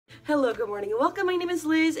Hello, good morning, and welcome. My name is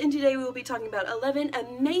Liz, and today we will be talking about 11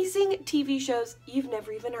 amazing TV shows you've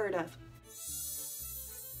never even heard of.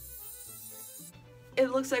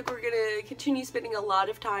 It looks like we're gonna continue spending a lot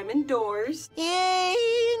of time indoors.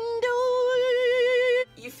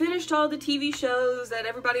 You finished all the TV shows that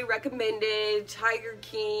everybody recommended, Tiger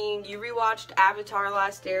King, you rewatched Avatar: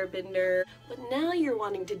 Last Airbender, but now you're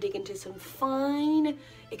wanting to dig into some fine,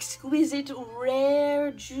 exquisite,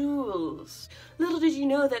 rare jewels. Little did you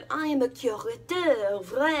know that I am a curateur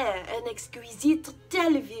vrai and exquisite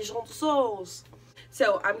television source.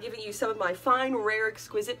 So I'm giving you some of my fine, rare,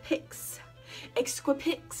 exquisite picks.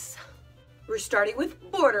 Exquipix. We're starting with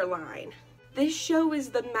Borderline. This show is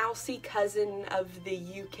the mousy cousin of the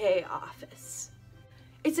UK Office.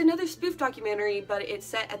 It's another spoof documentary, but it's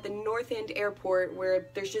set at the North End Airport where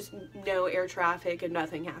there's just no air traffic and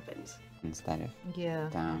nothing happens. Instead of Yeah,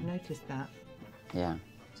 down. I've noticed that. Yeah.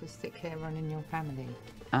 Just thick hair running your family.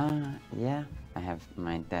 Yeah. I have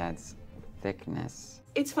my dad's thickness.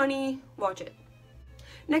 It's funny, watch it.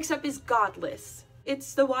 Next up is Godless.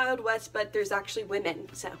 It's the Wild West, but there's actually women,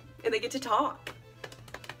 and they get to talk.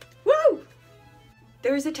 Woo!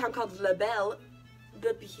 There is a town called La Belle,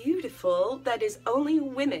 the Beautiful, that is only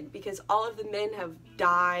women because all of the men have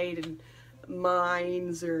died in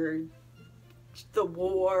mines or the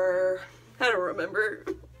war. I don't remember.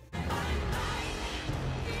 I'm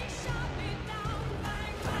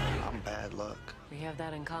bad luck. We have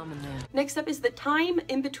that in common then. Next up is The Time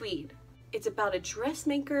in Between. It's about a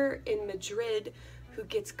dressmaker in Madrid who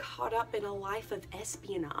gets caught up in a life of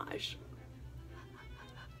espionage.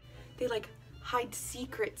 They like hide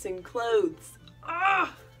secrets in clothes.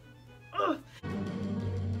 Ah! Ugh.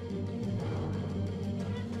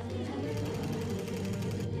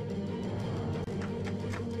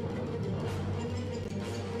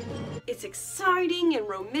 It's exciting and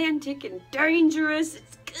romantic and dangerous.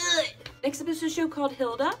 It's good. Next up is a show called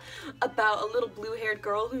Hilda, about a little blue-haired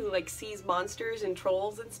girl who like sees monsters and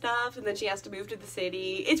trolls and stuff, and then she has to move to the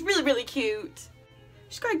city. It's really, really cute.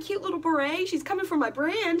 She's got a cute little beret. She's coming from my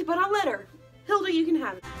brand, but I'll let her. Hilda, you can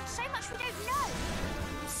have it. So much we don't know.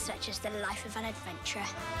 Such is the life of an adventurer.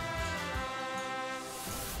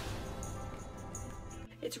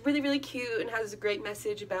 It's really, really cute and has a great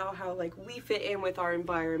message about how like we fit in with our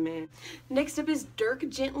environment. Next up is Dirk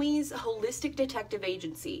Gently's Holistic Detective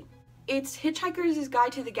Agency. It's Hitchhiker's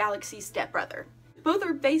Guide to the Galaxy's stepbrother. Both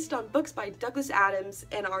are based on books by Douglas Adams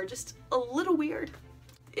and are just a little weird.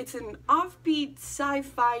 It's an offbeat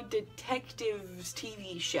sci-fi detectives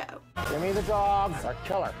TV show. Give me the dog, or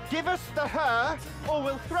kill her. Give us the her, or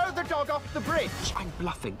we'll throw the dog off the bridge. I'm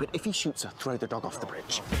bluffing, but if he shoots her, throw the dog off the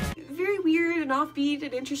bridge. Very weird and offbeat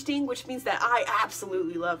and interesting, which means that I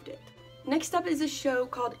absolutely loved it. Next up is a show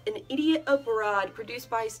called An Idiot Abroad, produced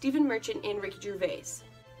by Stephen Merchant and Ricky Gervais.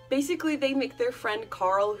 Basically, they make their friend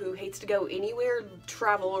Carl, who hates to go anywhere,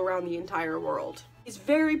 travel around the entire world. He's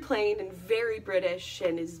very plain and very British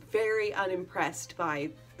and is very unimpressed by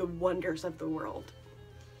the wonders of the world.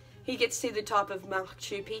 He gets to the top of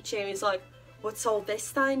Machu Picchu and he's like, "What's all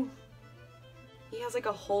this then?" He has like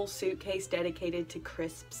a whole suitcase dedicated to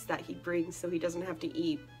crisps that he brings so he doesn't have to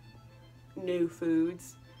eat new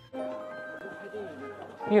foods.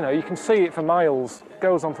 You know, you can see it for miles. It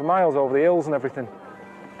goes on for miles over the hills and everything.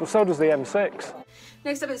 But so does the M6.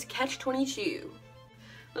 Next up is Catch-22.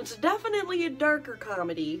 It's definitely a darker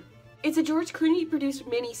comedy. It's a George Clooney produced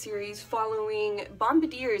miniseries following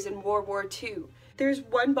bombardiers in World War II. There's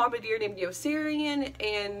one bombardier named Yossarian,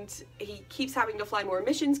 and he keeps having to fly more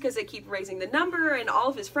missions because they keep raising the number, and all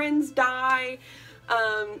of his friends die,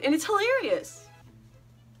 and it's hilarious.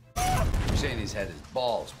 You're saying he's had his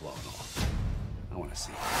balls blown off. I want to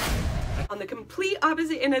see it. On the complete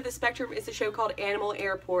opposite end of the spectrum is a show called Animal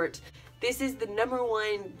Airport. This is the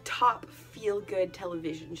 #1 top feel-good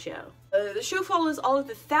television show. The show follows all of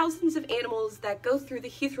the thousands of animals that go through the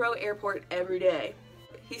Heathrow Airport every day.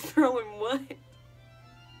 Heathrow and what?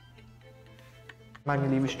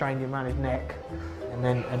 Manually restrain him around his neck, and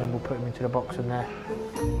then we'll put him into the box in there.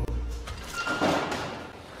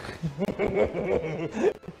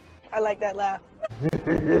 I like that laugh.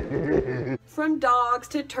 From dogs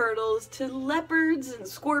to turtles to leopards and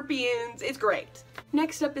scorpions, it's great.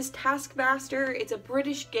 Next up is Taskmaster. It's a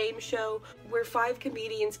British game show where 5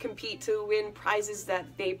 comedians compete to win prizes that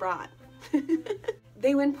they brought.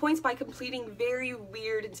 They win points by completing very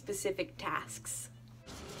weird and specific tasks.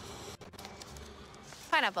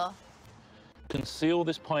 Pineapple. Conceal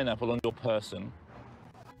this pineapple on your person.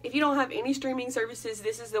 If you don't have any streaming services,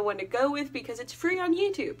 this is the one to go with because it's free on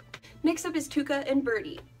YouTube. Next up is Tuca and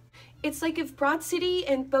Birdie. It's like if Broad City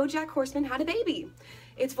and BoJack Horseman had a baby.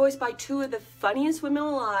 It's voiced by two of the funniest women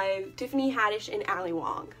alive, Tiffany Haddish and Ali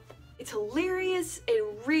Wong. It's hilarious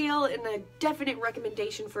and real and a definite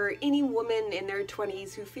recommendation for any woman in their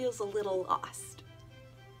 20s who feels a little lost.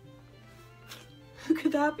 Who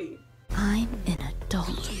could that be? I'm an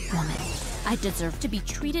adult woman. I deserve to be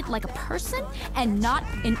treated like a person and not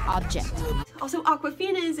an object. Also,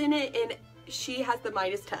 Awkwafina is in it, and she has the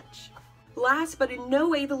Midas touch. Last, but in no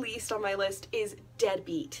way the least on my list, is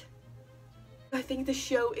Deadbeat. I think the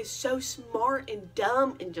show is so smart and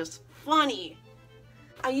dumb and just funny.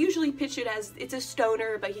 I usually pitch it as it's a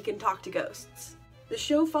stoner, but he can talk to ghosts. The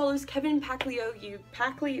show follows Kevin Pacquiaoglu.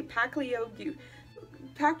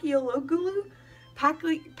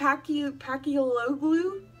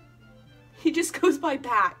 He just goes by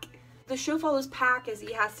Pac. The show follows Pac as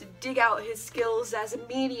he has to dig out his skills as a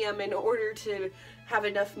medium in order to have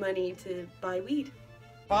enough money to buy weed.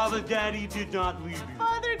 Father Daddy did not leave you.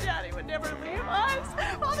 Father Daddy would never leave us.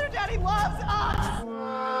 Father Daddy loves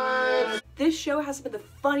us. This show has some of the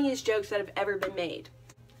funniest jokes that have ever been made.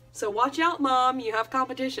 So watch out, Mom, you have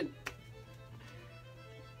competition.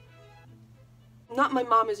 Not my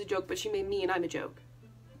mom is a joke, but she made me and I'm a joke.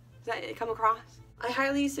 Does that come across? I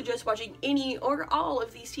highly suggest watching any or all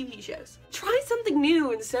of these TV shows. Try something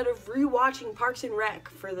new instead of rewatching Parks and Rec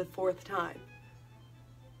for the 4th time.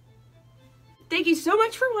 Thank you so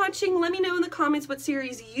much for watching. Let me know in the comments what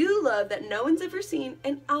series you love that no one's ever seen,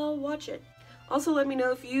 and I'll watch it. Also, let me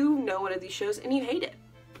know if you know one of these shows and you hate it.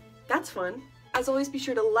 That's fun. As always, be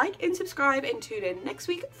sure to like and subscribe and tune in next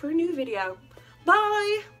week for a new video.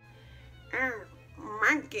 Bye!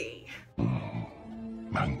 Monkey.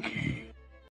 Monkey.